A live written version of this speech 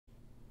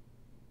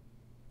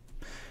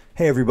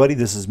Hey everybody,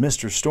 this is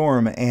Mr.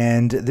 Storm,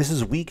 and this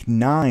is week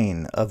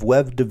 9 of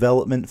Web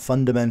Development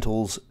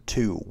Fundamentals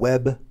 2.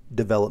 Web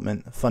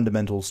Development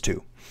Fundamentals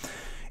 2.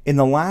 In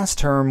the last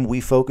term, we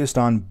focused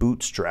on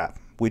Bootstrap,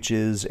 which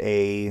is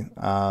it's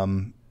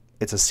a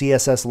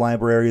CSS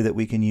library that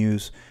we can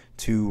use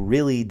to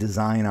really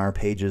design our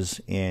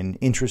pages in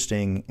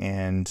interesting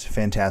and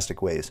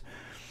fantastic ways.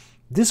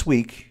 This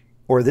week,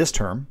 or this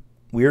term,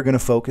 we are going to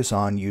focus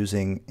on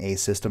using a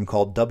system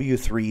called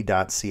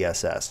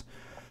W3.css.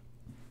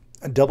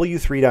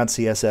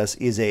 W3.css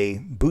is a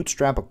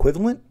Bootstrap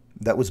equivalent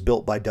that was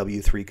built by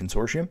W3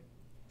 Consortium,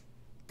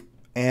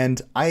 and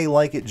I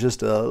like it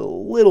just a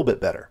little bit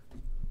better.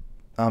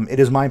 It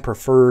is my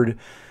preferred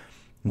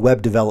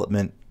web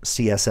development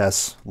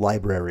CSS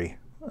library,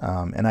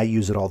 and I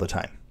use it all the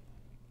time.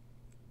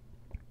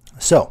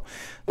 So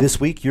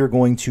this week you're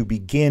going to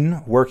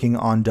begin working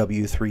on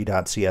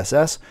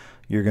W3.css.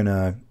 You're going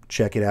to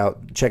check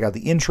out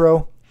the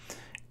intro,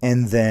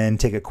 and then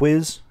take a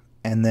quiz,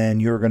 and then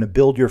you're going to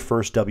build your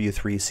first W3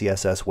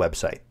 CSS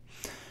website.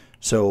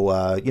 So,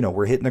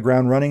 we're hitting the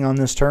ground running on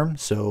this term,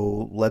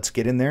 so let's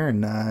get in there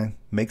and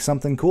make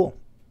something cool.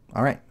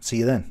 All right, see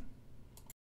you then.